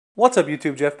What's up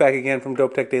YouTube, Jeff back again from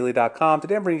DopeTechDaily.com.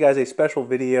 Today I'm bringing you guys a special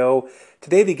video.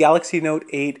 Today the Galaxy Note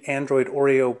 8 Android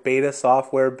Oreo beta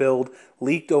software build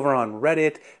leaked over on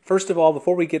Reddit. First of all,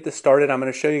 before we get this started, I'm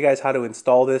going to show you guys how to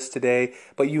install this today,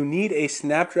 but you need a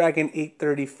Snapdragon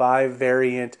 835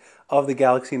 variant of the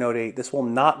Galaxy Note 8. This will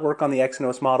not work on the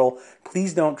Exynos model.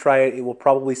 Please don't try it. It will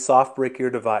probably soft brick your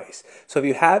device. So if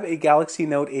you have a Galaxy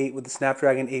Note 8 with the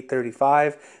Snapdragon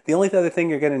 835, the only other thing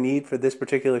you're going to need for this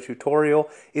particular tutorial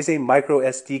is a micro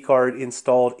SD card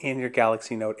installed in your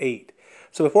Galaxy Note 8.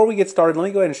 So before we get started, let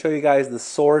me go ahead and show you guys the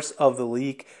source of the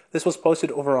leak. This was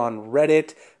posted over on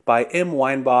Reddit by M.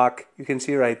 Weinbach. You can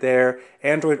see right there,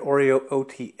 Android Oreo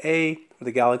OTA for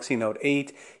the Galaxy Note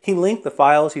 8. He linked the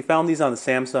files. He found these on the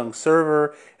Samsung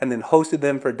server and then hosted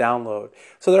them for download.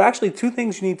 So there are actually two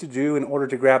things you need to do in order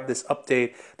to grab this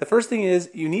update. The first thing is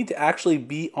you need to actually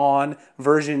be on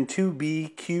version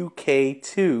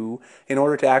 2BQK2 in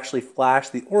order to actually flash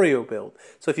the Oreo build.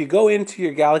 So if you go into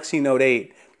your Galaxy Note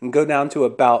 8 and go down to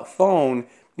About Phone,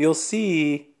 you'll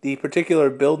see the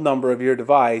particular build number of your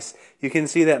device. You can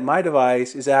see that my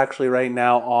device is actually right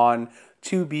now on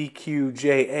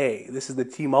 2BQJA. This is the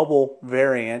T-Mobile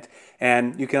variant,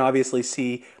 and you can obviously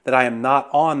see that I am not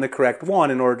on the correct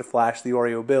one in order to flash the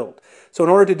Oreo build. So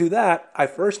in order to do that, I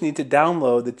first need to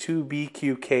download the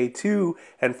 2BQK2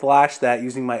 and flash that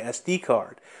using my SD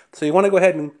card. So you want to go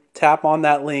ahead and tap on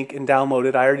that link and download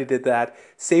it. I already did that.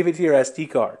 Save it to your SD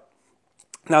card.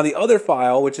 Now the other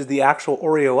file, which is the actual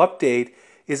Oreo update,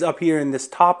 is up here in this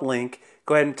top link.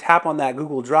 Go ahead and tap on that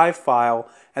Google Drive file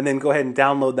and then go ahead and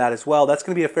download that as well. That's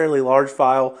going to be a fairly large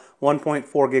file, 1.4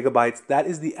 gigabytes. That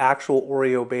is the actual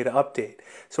Oreo beta update.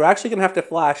 So we're actually going to have to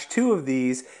flash two of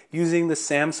these using the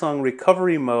Samsung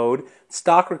recovery mode,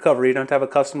 stock recovery. You don't have a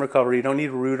custom recovery. You don't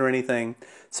need root or anything.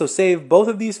 So save both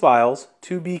of these files,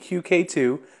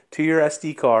 2BQK2, to your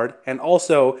SD card, and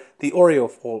also the Oreo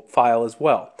file as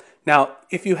well. Now,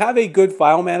 if you have a good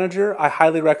file manager, I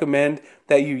highly recommend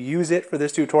that you use it for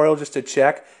this tutorial just to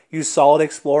check. Use Solid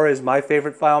Explorer as my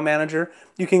favorite file manager.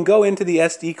 You can go into the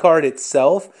SD card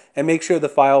itself and make sure the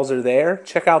files are there.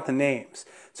 Check out the names.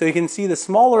 So you can see the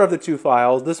smaller of the two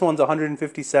files, this one's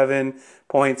 157.75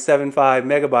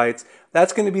 megabytes.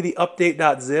 That's going to be the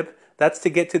update.zip. That's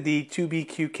to get to the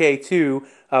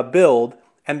 2BQK2 build.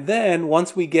 And then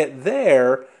once we get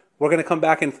there, we're going to come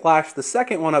back and flash the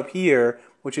second one up here,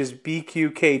 which is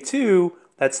BQK2,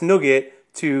 that's Nougat,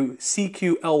 to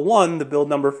CQL1, the build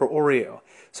number for Oreo.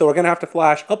 So we're going to have to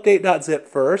flash update.zip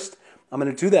first. I'm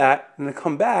going to do that. I'm going to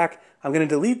come back. I'm going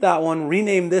to delete that one,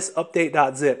 rename this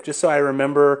update.zip, just so I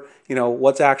remember,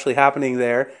 what's actually happening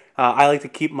there. I like to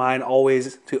keep mine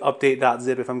always to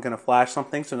update.zip if I'm going to flash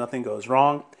something so nothing goes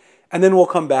wrong. And then we'll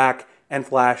come back and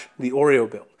flash the Oreo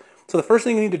build. So the first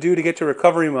thing you need to do to get to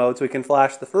recovery mode so we can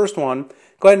flash the first one,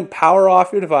 go ahead and power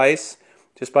off your device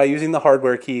just by using the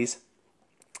hardware keys.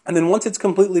 And then once it's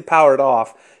completely powered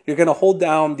off, you're going to hold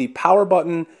down the power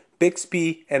button,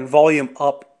 Bixby, and volume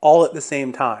up all at the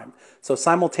same time. So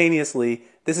simultaneously,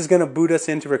 this is going to boot us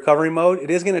into recovery mode. It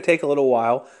is going to take a little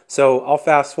while, so I'll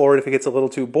fast forward if it gets a little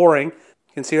too boring.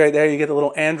 You can see right there, you get the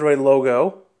little Android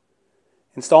logo.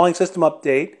 Installing system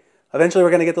update. Eventually, we're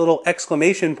going to get the little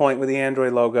exclamation point with the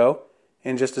Android logo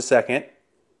in just a second.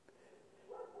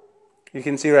 You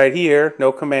can see right here,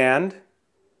 no command.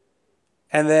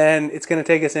 And then it's going to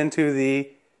take us into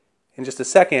in just a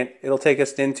second, it'll take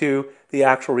us into the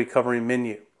actual recovery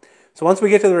menu. So once we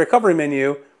get to the recovery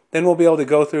menu, then we'll be able to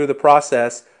go through the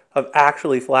process of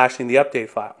actually flashing the update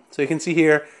file. So you can see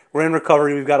here, we're in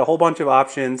recovery. We've got a whole bunch of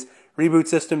options. Reboot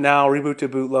system now, reboot to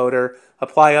bootloader,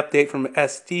 apply update from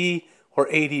SD or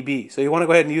ADB. So you want to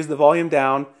go ahead and use the volume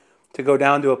down to go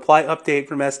down to apply update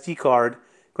from SD card.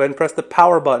 Go ahead and press the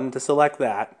power button to select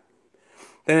that.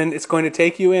 Then it's going to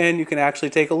take you in. You can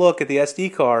actually take a look at the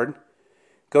SD card.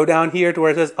 Go down here to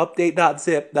where it says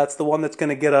update.zip. That's the one that's going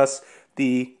to get us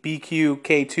the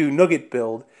BQK2 Nougat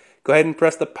build. Go ahead and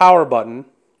press the power button.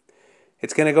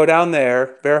 It's going to go down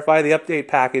there, verify the update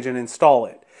package, and install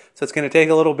it. So it's going to take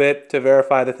a little bit to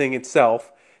verify the thing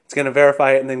itself. It's going to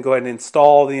verify it and then go ahead and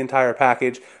install the entire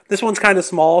package. This one's kind of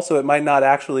small, so it might not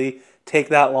actually take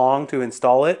that long to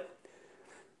install it.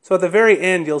 So at the very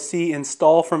end, you'll see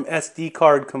install from SD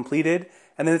card completed,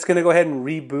 and then it's going to go ahead and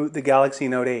reboot the Galaxy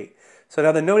Note 8. So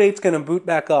now the Note 8 is going to boot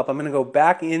back up. I'm going to go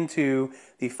back into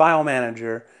the file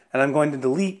manager, and I'm going to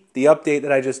delete the update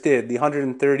that I just did, the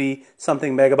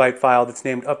 130-something megabyte file that's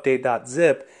named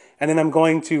update.zip, and then I'm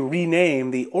going to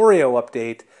rename the Oreo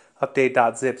update,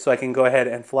 update.zip, so I can go ahead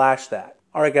and flash that.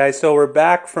 Alright guys, so we're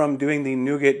back from doing the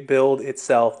Nougat build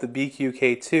itself, the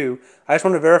BQK2. I just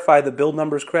want to verify the build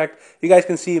number is correct. You guys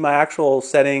can see my actual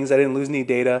settings. I didn't lose any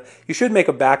data. You should make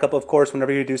a backup, of course,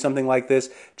 whenever you do something like this,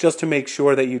 just to make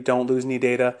sure that you don't lose any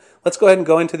data. Let's go ahead and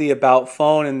go into the About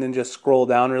phone and then just scroll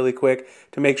down really quick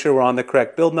to make sure we're on the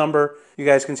correct build number. You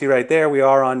guys can see right there we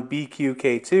are on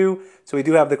BQK2, so we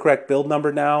do have the correct build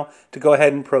number now to go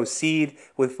ahead and proceed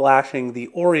with flashing the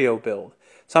Oreo build.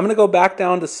 So I'm going to go back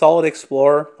down to Solid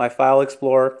Explorer, my File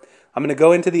Explorer. I'm going to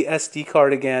go into the SD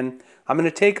card again. I'm going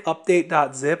to take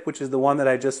update.zip, which is the one that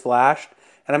I just flashed,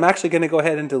 and I'm actually going to go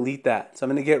ahead and delete that. So I'm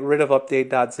going to get rid of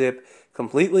update.zip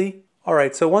completely.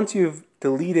 Alright, so once you've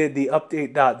deleted the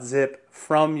update.zip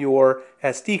from your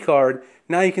SD card,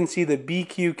 now you can see the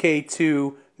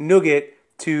BQK2 Nougat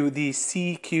to the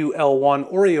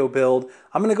CQL1 Oreo build.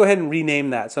 I'm going to go ahead and rename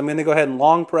that. So I'm going to go ahead and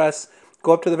long press,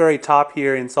 go up to the very top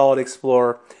here in Solid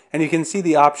Explorer, and you can see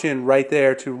the option right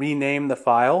there to rename the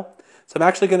file. So I'm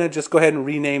actually going to just go ahead and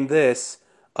rename this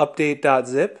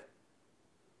update.zip.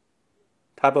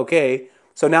 Type OK.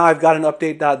 So now I've got an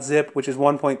update.zip, which is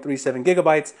 1.37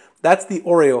 gigabytes. That's the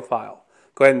Oreo file.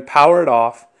 Go ahead and power it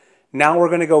off. Now we're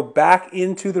going to go back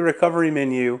into the recovery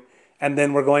menu, and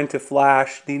then we're going to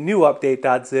flash the new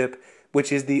update.zip,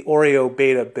 which is the Oreo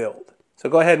beta build. So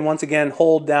go ahead and once again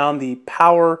hold down the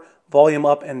power, volume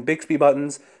up, and Bixby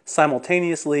buttons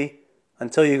simultaneously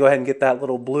until you go ahead and get that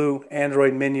little blue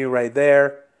Android menu right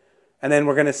there. And then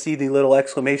we're going to see the little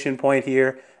exclamation point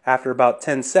here after about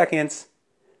 10 seconds.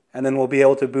 And then we'll be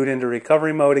able to boot into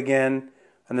recovery mode again.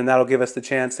 And then that'll give us the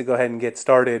chance to go ahead and get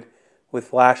started with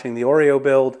flashing the Oreo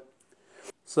build.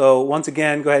 So once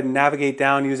again, go ahead and navigate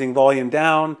down using volume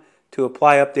down to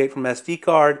apply update from SD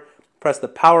card. Press the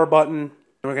power button.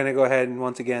 And we're going to go ahead and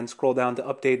once again scroll down to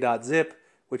update.zip,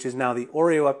 which is now the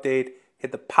Oreo update.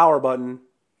 Hit the power button.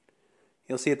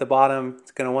 You'll see at the bottom,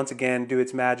 it's going to once again do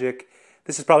its magic.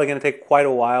 This is probably going to take quite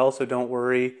a while, so don't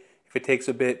worry if it takes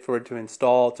a bit for it to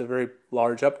install. It's a very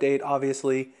large update,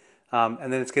 obviously.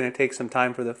 And then it's going to take some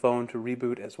time for the phone to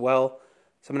reboot as well.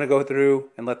 So I'm going to go through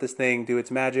and let this thing do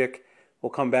its magic. We'll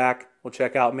come back, we'll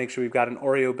check out, make sure we've got an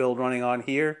Oreo build running on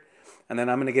here. And then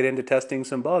I'm going to get into testing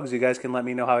some bugs. You guys can let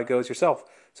me know how it goes yourself.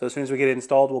 So as soon as we get it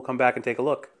installed, we'll come back and take a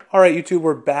look. Alright YouTube,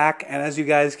 we're back, and as you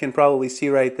guys can probably see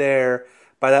right there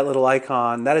by that little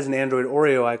icon, that is an Android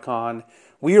Oreo icon.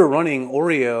 We are running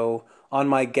Oreo on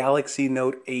my Galaxy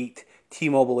Note 8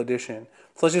 T-Mobile edition.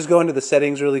 So let's just go into the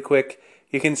settings really quick.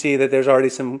 You can see that there's already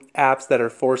some apps that are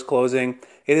forced closing.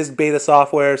 It is beta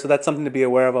software, so that's something to be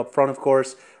aware of up front, of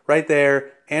course. Right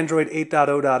there, Android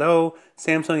 8.0.0,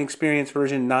 Samsung Experience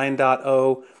version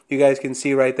 9.0. You guys can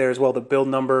see right there as well the build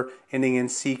number ending in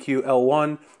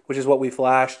CQL1, which is what we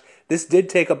flashed. This did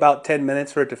take about 10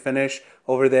 minutes for it to finish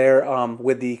over there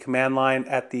with the command line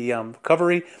at the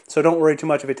recovery, so don't worry too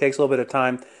much if it takes a little bit of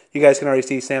time. You guys can already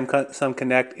see Samsung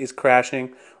Connect is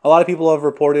crashing. A lot of people have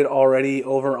reported already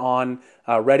over on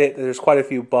Reddit that there's quite a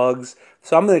few bugs,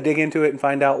 so I'm going to dig into it and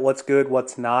find out what's good,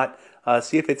 what's not,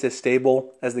 see if it's as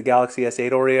stable as the Galaxy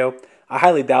S8 Oreo. I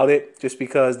highly doubt it, just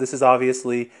because this has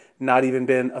obviously not even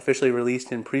been officially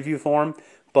released in preview form.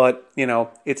 But, you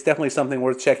know, it's definitely something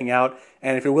worth checking out.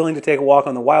 And if you're willing to take a walk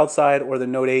on the wild side, or the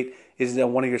Note 8 is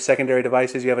one of your secondary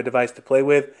devices, you have a device to play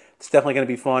with, it's definitely going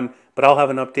to be fun. But I'll have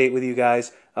an update with you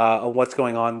guys on what's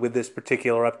going on with this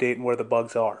particular update and where the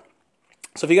bugs are.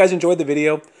 So if you guys enjoyed the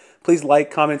video, please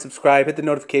like, comment, subscribe, hit the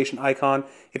notification icon.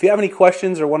 If you have any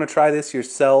questions or want to try this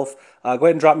yourself, go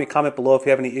ahead and drop me a comment below if you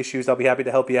have any issues. I'll be happy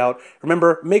to help you out.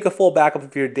 Remember, make a full backup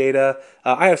of your data.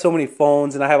 I have so many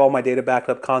phones and I have all my data backed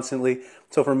up constantly.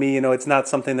 So for me, you know, it's not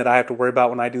something that I have to worry about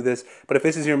when I do this. But if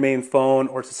this is your main phone,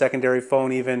 or it's a secondary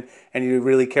phone even, and you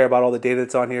really care about all the data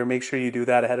that's on here, make sure you do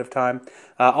that ahead of time.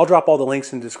 I'll drop all the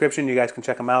links in the description. You guys can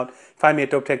check them out. Find me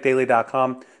at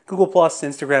dopetechdaily.com. Google+,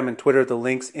 Instagram, and Twitter, the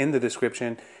links in the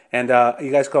description. And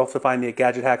you guys can also find me at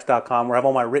gadgethacks.com, where I have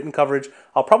all my written coverage.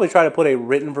 I'll probably try to put a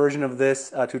written version of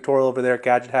this tutorial over there at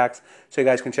Gadget Hacks, so you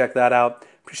guys can check that out.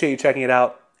 Appreciate you checking it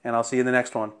out, and I'll see you in the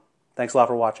next one. Thanks a lot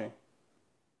for watching.